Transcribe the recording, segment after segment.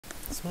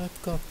So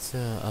I've got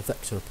a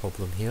vector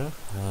problem here.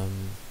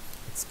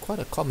 It's quite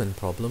a common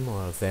problem,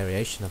 or a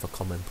variation of a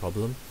common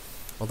problem,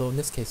 although in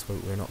this case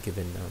we're not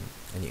given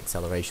any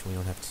acceleration. We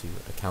don't have to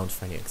account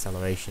for any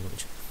acceleration,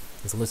 which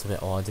is a little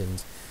bit odd,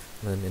 and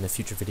in a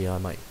future video I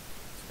might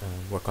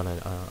work on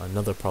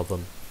another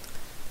problem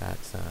that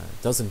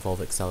does involve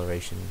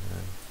acceleration,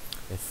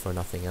 if for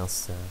nothing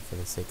else, for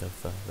the sake of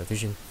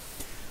revision.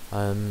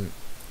 Yeah,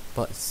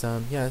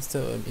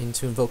 so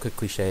to invoke a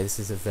cliche, this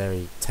is a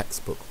very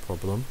textbook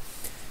problem.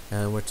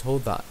 We're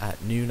told that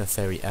at noon a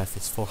ferry F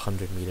is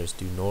 400 meters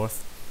due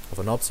north of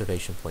an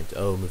observation point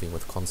O moving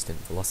with constant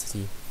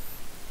velocity.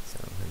 So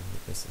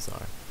this is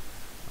our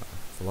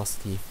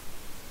velocity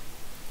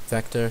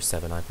vector,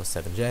 7I plus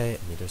 7J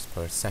meters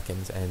per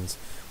second, and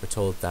we're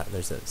told that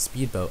there's a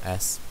speedboat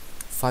S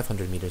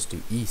 500 meters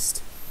due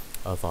east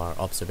of our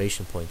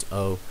observation point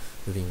O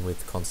moving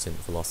with constant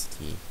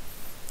velocity.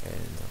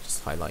 And I'll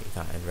just highlight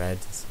that in red.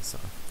 This is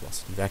our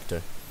velocity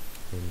vector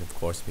in, of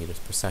course, meters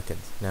per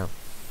second. Now,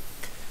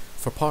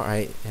 for part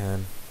A,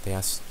 they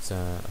asked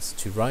us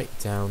to write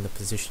down the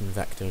position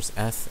vectors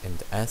F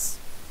and S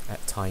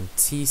at time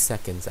t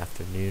seconds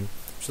after noon,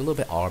 which is a little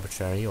bit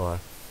arbitrary,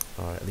 or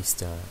at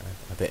least a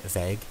bit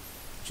vague,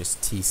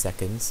 just t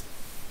seconds,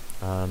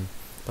 but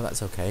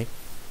that's okay.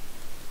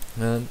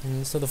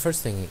 And so the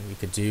first thing we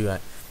could do,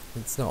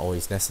 it's not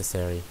always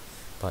necessary,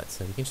 but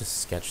we can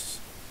just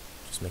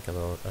make a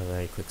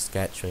very quick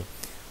sketch.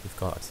 We've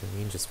got,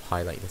 we can just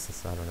highlight this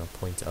as, I don't know,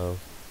 point O.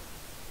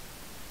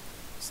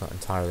 It's not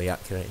entirely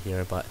accurate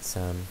here, but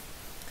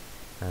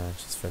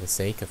just for the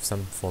sake of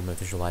some form of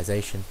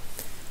visualization.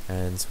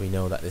 And we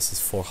know that this is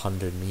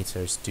 400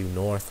 meters due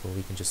north, well,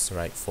 we can just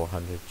write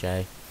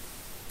 400J.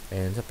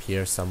 And up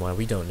here somewhere,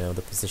 we don't know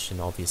the position,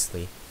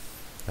 obviously.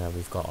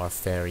 We've got our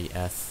ferry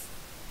F,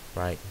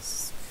 right,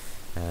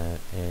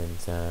 and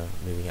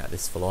moving at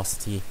this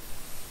velocity.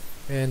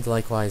 And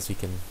likewise, we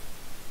can,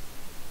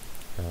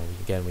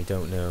 again, we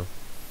don't know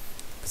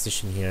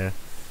position here,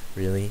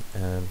 really.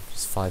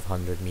 Just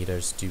 500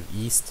 meters due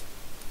east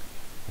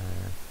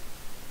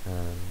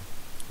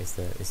is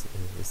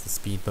the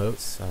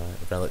speedboat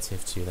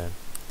relative to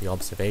the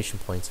observation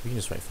point. So we can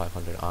just write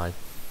 500I,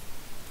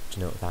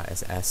 denote that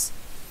as S,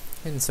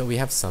 and so we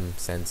have some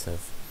sense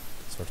of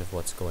sort of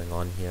what's going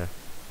on here.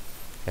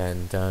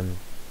 And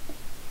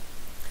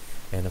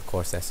of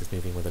course S is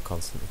moving with a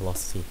constant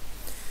velocity.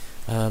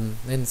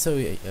 And so,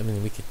 I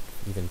mean, we could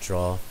even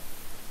draw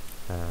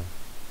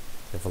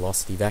the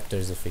velocity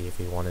vectors if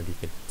we wanted. We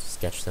could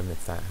sketch them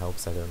if that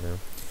helps. I don't know.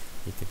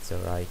 You could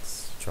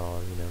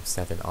draw,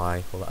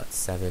 7I. Well, that's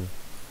 7.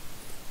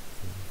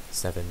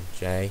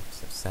 7J.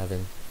 So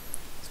 7.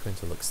 It's going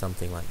to look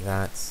something like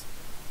that,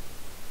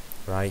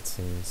 right?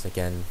 And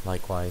again,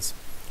 likewise,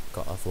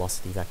 got a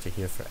velocity vector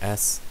here for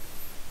S.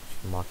 You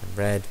can mark in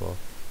red. Well,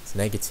 it's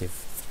negative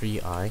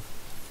 3I.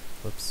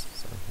 Whoops.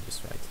 So I'll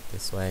just write it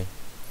this way.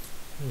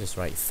 And just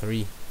write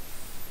 3,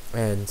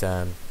 and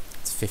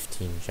it's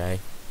 15J.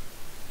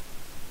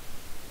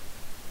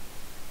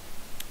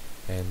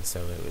 And so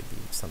it would be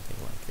something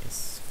like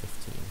this,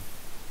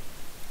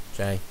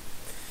 15J.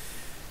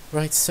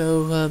 Right,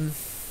 so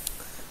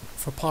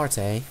for part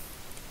A,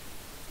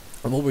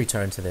 and we'll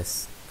return to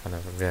this kind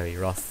of a very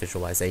rough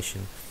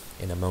visualization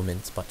in a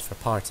moment, but for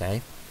part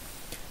A,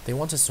 they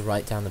want us to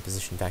write down the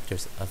position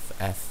vectors of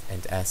F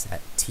and S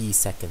at t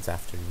seconds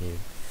after noon.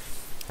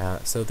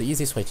 So the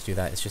easiest way to do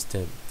that is just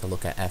to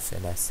look at F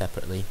and S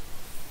separately,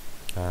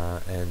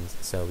 and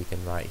so we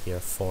can write here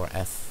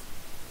 4F.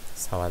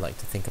 That's how I like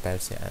to think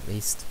about it, at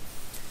least.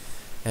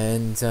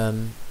 And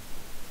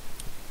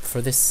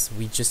for this,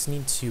 we just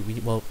need to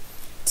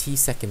t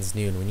seconds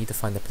noon. We need to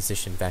find the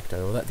position vector.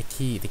 Well, the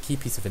key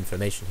piece of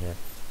information here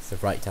is to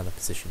write down the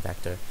position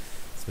vector.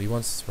 So we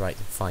want to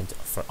find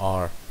for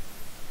R,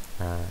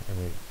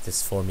 and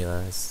this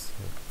formula is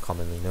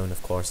commonly known,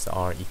 of course.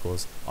 R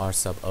equals R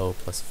sub O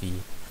plus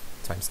V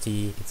times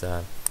T. It's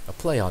a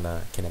play on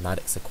a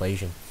kinematics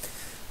equation,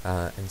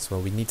 and so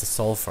we need to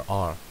solve for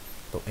R,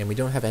 and we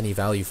don't have any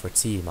value for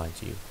T,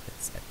 mind you.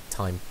 It's at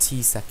time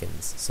t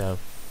seconds, so what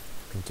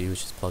we can do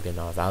is just plug in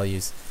our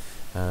values.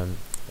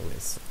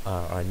 With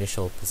our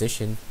initial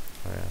position,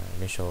 or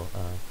initial,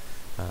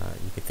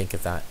 you could think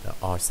of that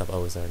R sub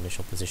O as our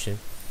initial position,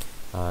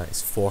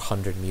 is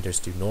 400 meters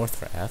due north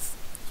for F.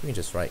 So we can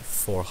just write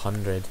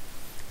 400,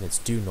 and it's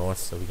due north,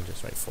 so we can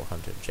just write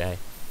 400J.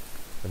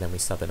 And then we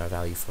sub in our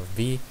value for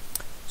V,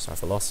 which is our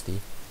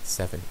velocity,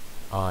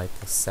 7I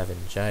plus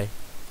 7J,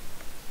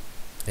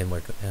 and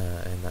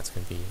and that's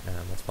going to be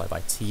multiplied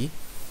by T.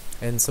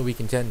 And so we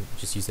can then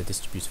just use the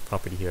distributive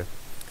property here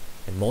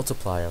and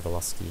multiply our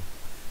velocity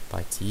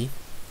by T.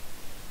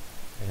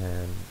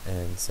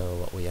 And so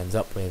what we end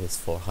up with is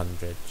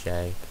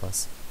 400J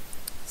plus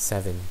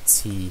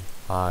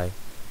 7TI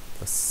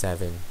plus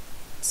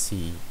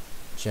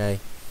 7TJ.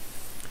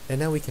 And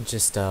now we can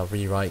just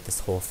rewrite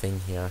this whole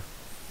thing here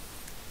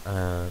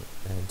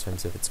in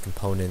terms of its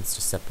components,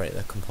 just separate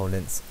the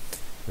components.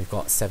 We've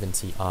got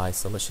 7TI,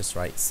 so let's just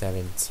write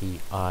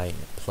 7TI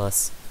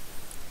plus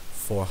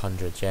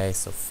 400J,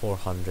 so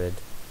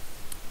 400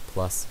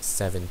 plus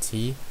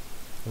 7t.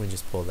 We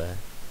just pull the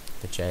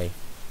j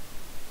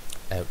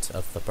out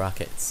of the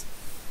brackets,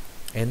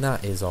 and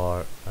that is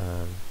our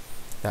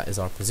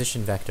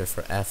position vector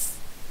for f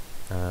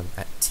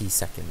at t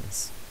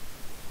seconds.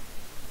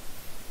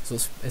 So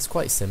it's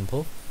quite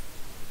simple.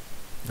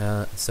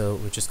 So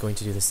we're just going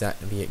to do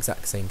the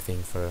exact same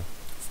thing for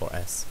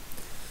s.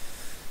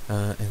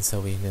 And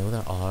so we know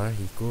that r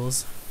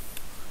equals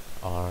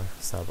r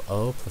sub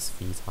o plus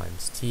v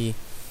times t,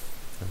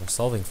 and we're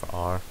solving for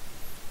r,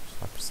 which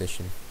is our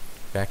position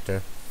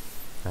vector,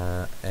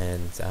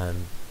 and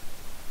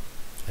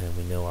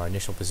we know our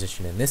initial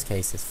position in this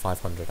case is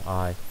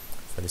 500i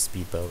for the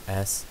speedboat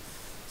s,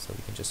 so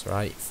we can just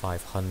write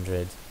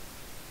 500i,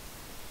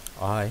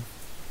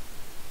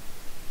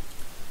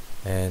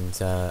 and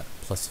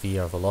plus v,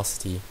 our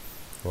velocity,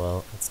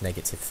 well, it's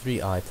negative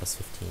 3i plus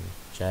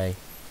 15j, so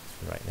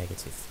we write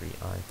negative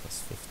 3i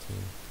plus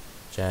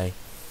 15j,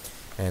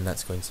 and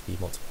that's going to be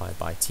multiplied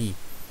by t.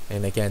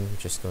 And again, we're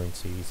just going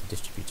to use the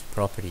distributive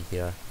property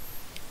here,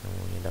 and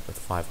we'll end up with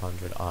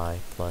 500i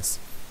plus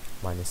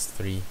minus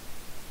 3ti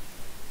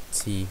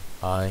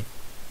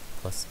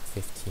plus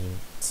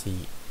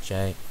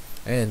 15tj,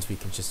 and we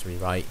can just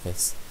rewrite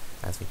this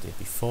as we did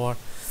before.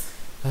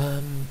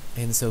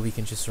 And so we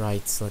can just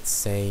write, let's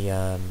say,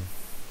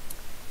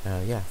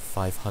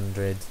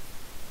 500,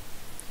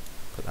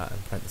 put that in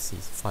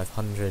parentheses,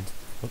 500,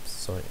 oops,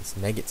 sorry, it's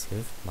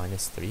negative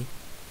minus 3,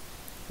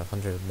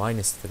 500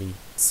 minus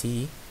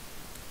 3ti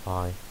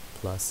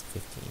plus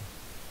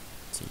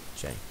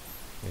 15tj,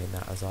 and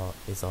that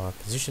is our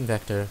position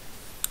vector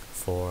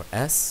for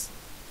s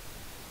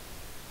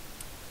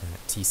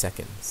at t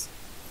seconds.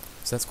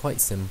 So that's quite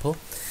simple.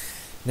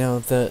 Now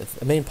the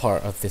main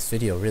part of this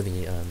video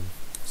really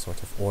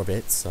sort of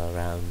orbits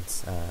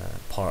around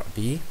part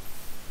B.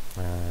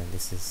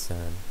 This is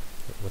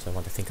what I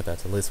want to think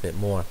about a little bit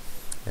more.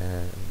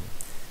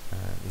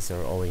 This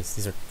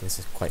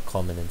is quite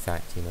common, in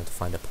fact, to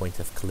find a point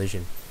of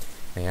collision.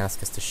 They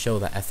ask us to show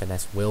that f and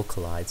s will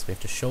collide, so we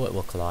have to show it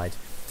will collide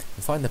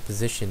and find the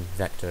position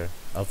vector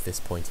of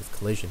this point of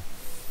collision.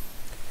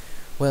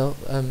 Well,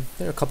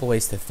 there are a couple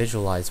ways to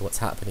visualize what's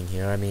happening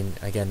here. I mean,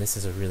 again, this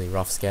is a really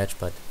rough sketch,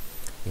 but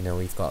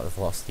we've got a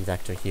velocity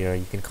vector here.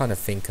 You can kind of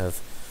think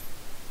of,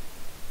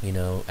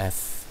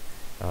 f,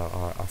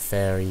 our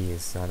ferry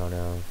is, I don't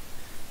know,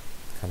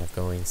 kind of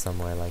going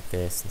somewhere like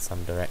this in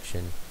some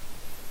direction,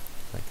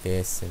 like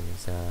this, and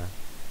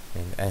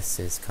s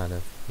is kind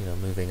of,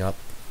 moving up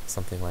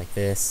something like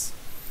this.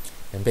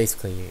 And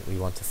basically, we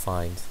want to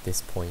find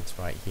this point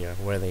right here,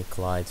 where they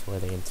collide, where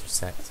they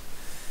intersect.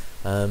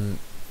 And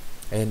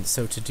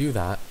so to do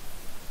that,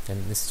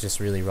 and this is just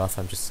really rough,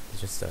 I'm just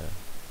a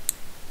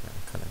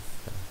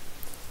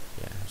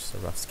just a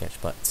rough sketch,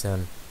 but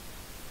in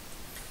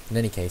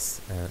any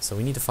case, so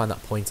we need to find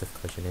that point of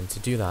collision, and to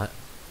do that,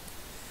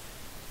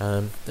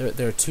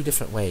 there are two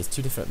different ways,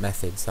 two different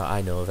methods that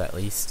I know of, at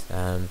least.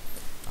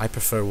 I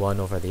prefer one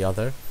over the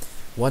other.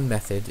 One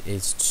method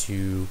is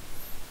to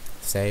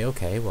say,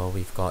 okay, well,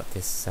 we've got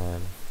this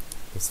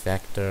this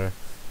vector,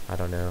 I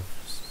don't know,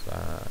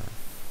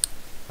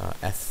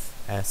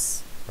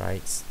 fs,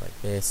 right,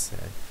 like this,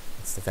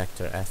 it's the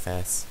vector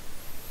fs,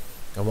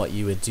 and what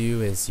you would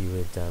do is you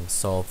would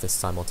solve this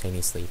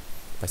simultaneously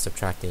by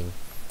subtracting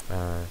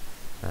we'll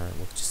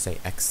just say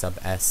x sub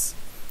s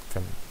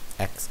from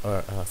x,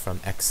 or from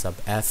x sub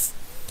f,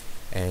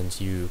 and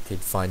you could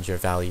find your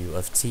value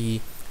of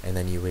t, and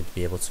then you would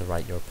be able to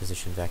write your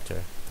position vector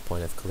at the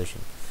point of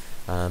collision.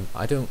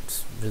 I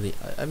don't really,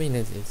 I mean,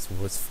 it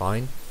was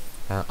fine.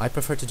 I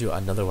prefer to do it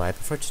another way. I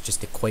prefer to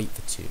just equate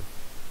the two.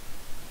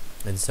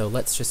 And so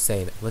let's just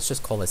say, let's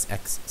just call this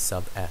x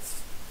sub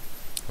f,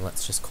 and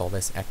let's just call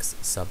this x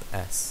sub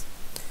s.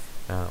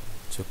 Now,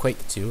 to equate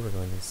the two, we're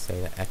going to say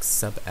that x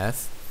sub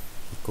f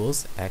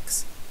equals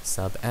x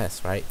sub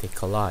s, right? They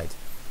collide.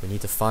 We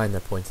need to find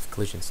their point of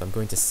collision, so I'm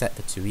going to set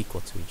the two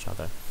equal to each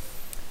other.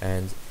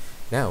 And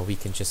now we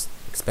can just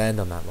expand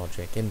on that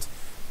logic, and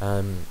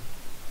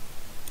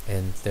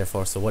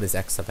therefore, so what is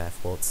x sub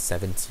f? Well, it's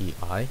 7ti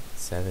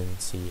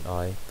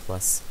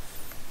plus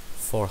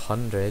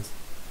 400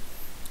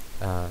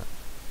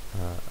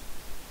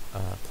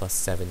 plus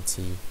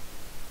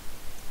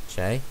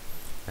 7tj.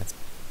 That's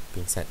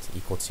being set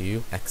equal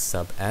to x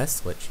sub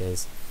s, which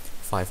is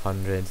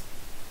 500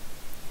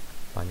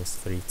 minus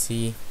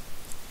 3t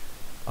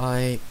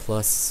I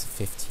plus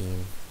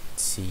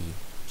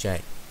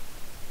 15tj.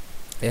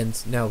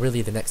 And now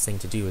really the next thing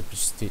to do would be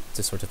just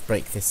to sort of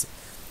break this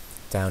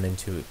down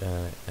into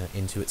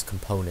its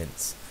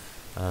components.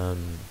 So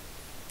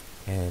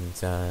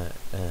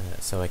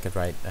I could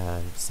write,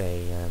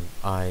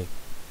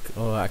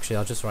 actually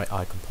I'll just write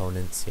I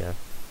components here,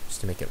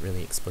 just to make it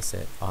really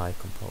explicit. I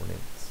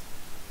components.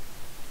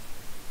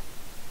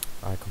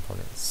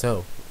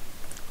 So,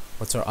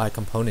 what's our I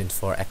component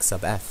for x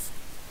sub f?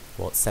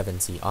 Well, it's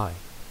 7ti.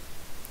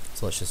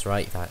 So let's just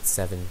write that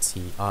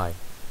 7ti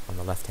on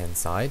the left hand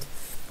side.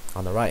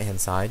 On the right hand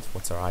side,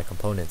 what's our I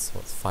components?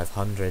 Well, it's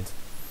 500.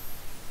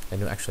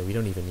 And actually, we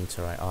don't even need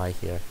to write I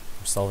here.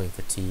 we're solving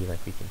for t,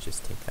 like we can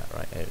just take that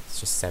right out. It's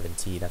just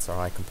 7t, that's our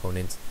I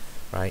component,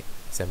 right?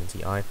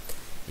 7ti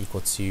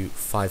equal to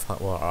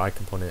 500, well, our I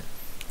component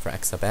for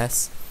x sub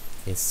s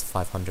is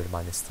 500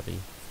 minus 3.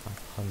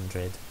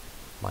 500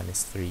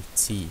 minus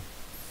 3t.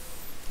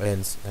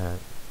 And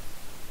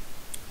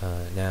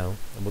now,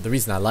 well, the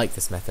reason I like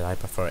this method, I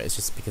prefer it, is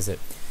just because it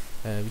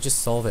we just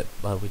solve it,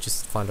 we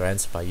just find our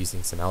answer by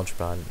using some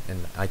algebra,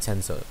 and I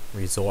tend to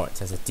resort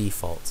as a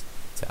default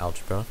to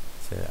algebra,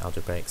 to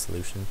algebraic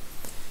solution.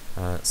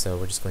 So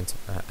we're just going to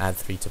add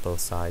 3 to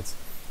both sides,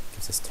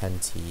 gives us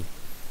 10t,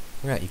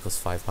 and that equals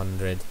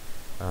 500,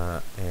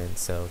 and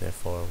so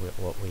therefore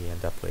what we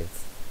end up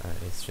with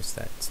is just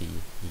that t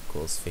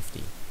equals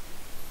 50.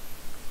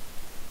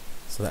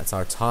 So that's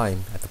our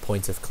time at the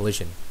point of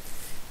collision.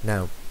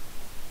 Now,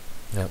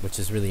 which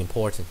is really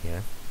important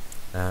here.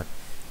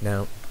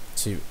 Now,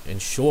 to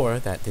ensure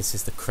that this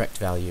is the correct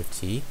value of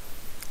t,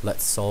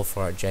 let's solve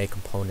for our j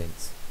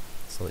components.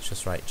 So let's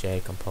just write j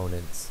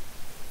components.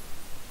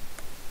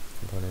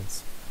 You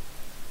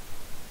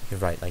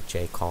could write like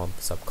j comp,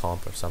 sub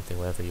comp, or something,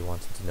 whatever you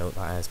want to denote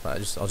that as, but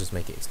I'll just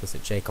make it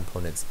explicit. J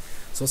components.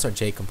 So what's our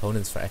j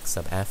components for x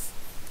sub f?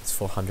 It's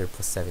 400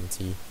 plus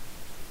 7t.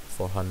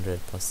 400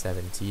 plus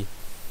 7t.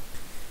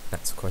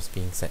 That's of course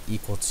being set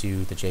equal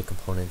to the j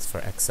components for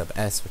x sub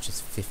s, which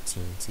is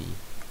 15t.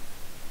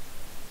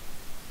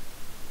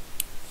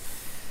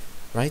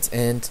 Right,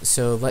 and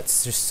so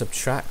let's just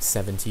subtract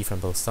 7t from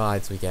both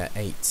sides. We get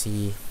 8t,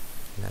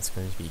 and that's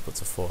going to be equal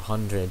to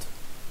 400.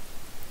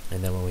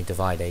 And then when we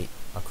divide 8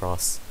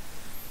 across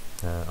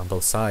on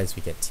both sides,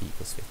 we get t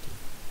equals 50.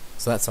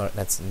 So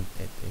that's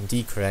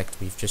indeed correct.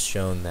 We've just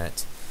shown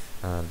that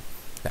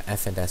the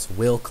f and s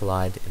will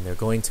collide, and they're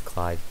going to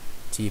collide.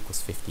 T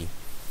equals 50.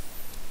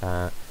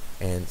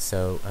 And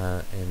so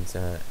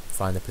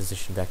find the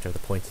position vector of the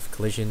point of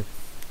collision.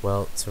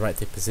 Well, to write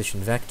the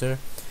position vector,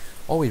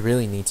 all we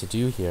really need to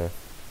do here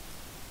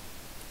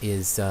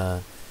is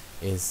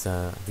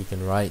we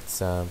can write,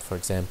 for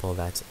example,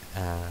 that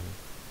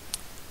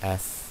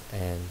f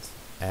and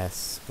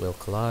s will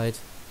collide,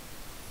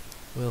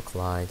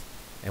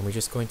 and we're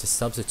just going to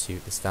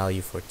substitute this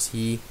value for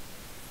t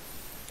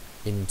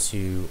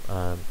into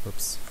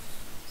oops,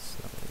 that's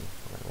not really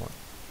what I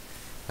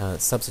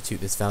want.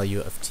 Substitute this value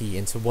of t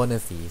into one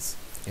of these,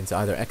 into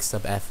either x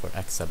sub f or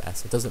x sub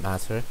s. It doesn't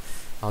matter.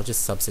 I'll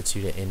just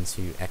substitute it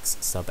into x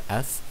sub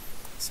f.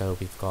 So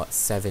we've got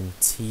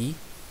 7t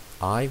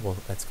I, well,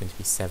 that's going to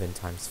be 7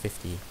 times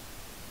 50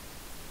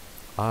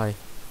 I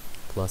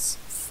plus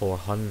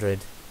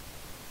 400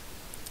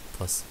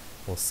 plus,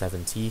 well,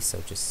 7t,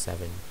 so just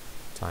 7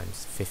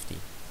 times 50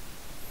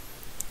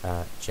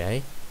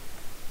 j.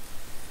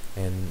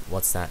 And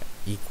what's that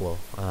equal?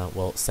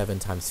 Well, 7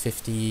 times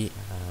 50,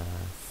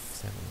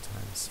 7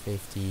 times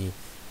 50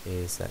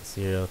 is that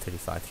 0,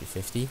 35,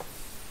 350.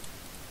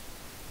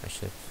 I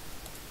should have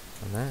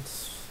done that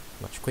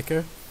much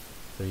quicker.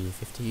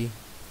 350. I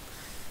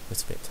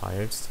was a bit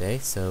tired today,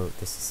 so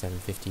this is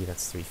 750,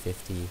 that's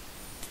 350.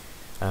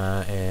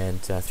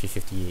 And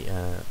 350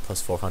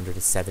 plus 400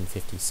 is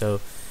 750.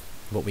 So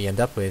what we end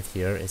up with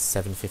here is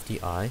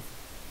 750i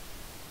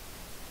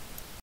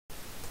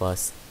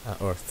plus,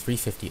 or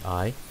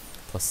 350i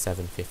plus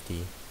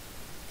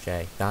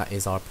 750j. That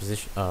is our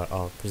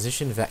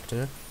position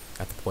vector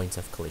at the point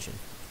of collision.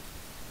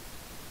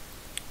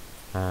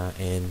 We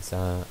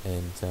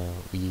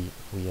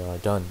are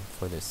done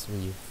for this.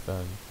 We've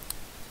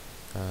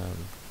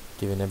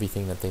given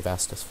everything that they've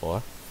asked us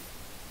for.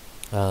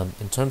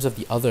 In terms of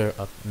the other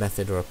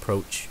method or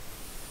approach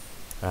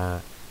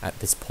at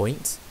this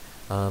point,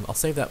 I'll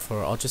save that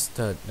for. I'll just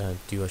do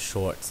a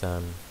short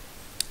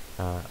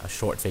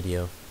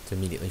video to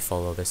immediately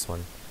follow this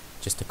one,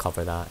 just to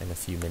cover that in a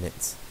few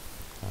minutes,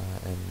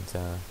 and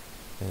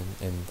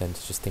then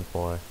to just think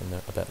more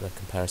about the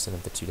comparison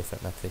of the two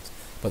different methods.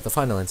 But the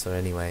final answer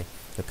anyway,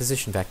 the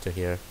position vector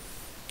here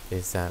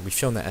is we've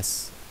shown that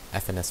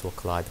f and s will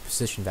collide. The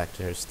position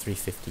vector is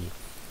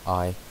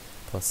 350i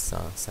plus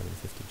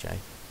 750j.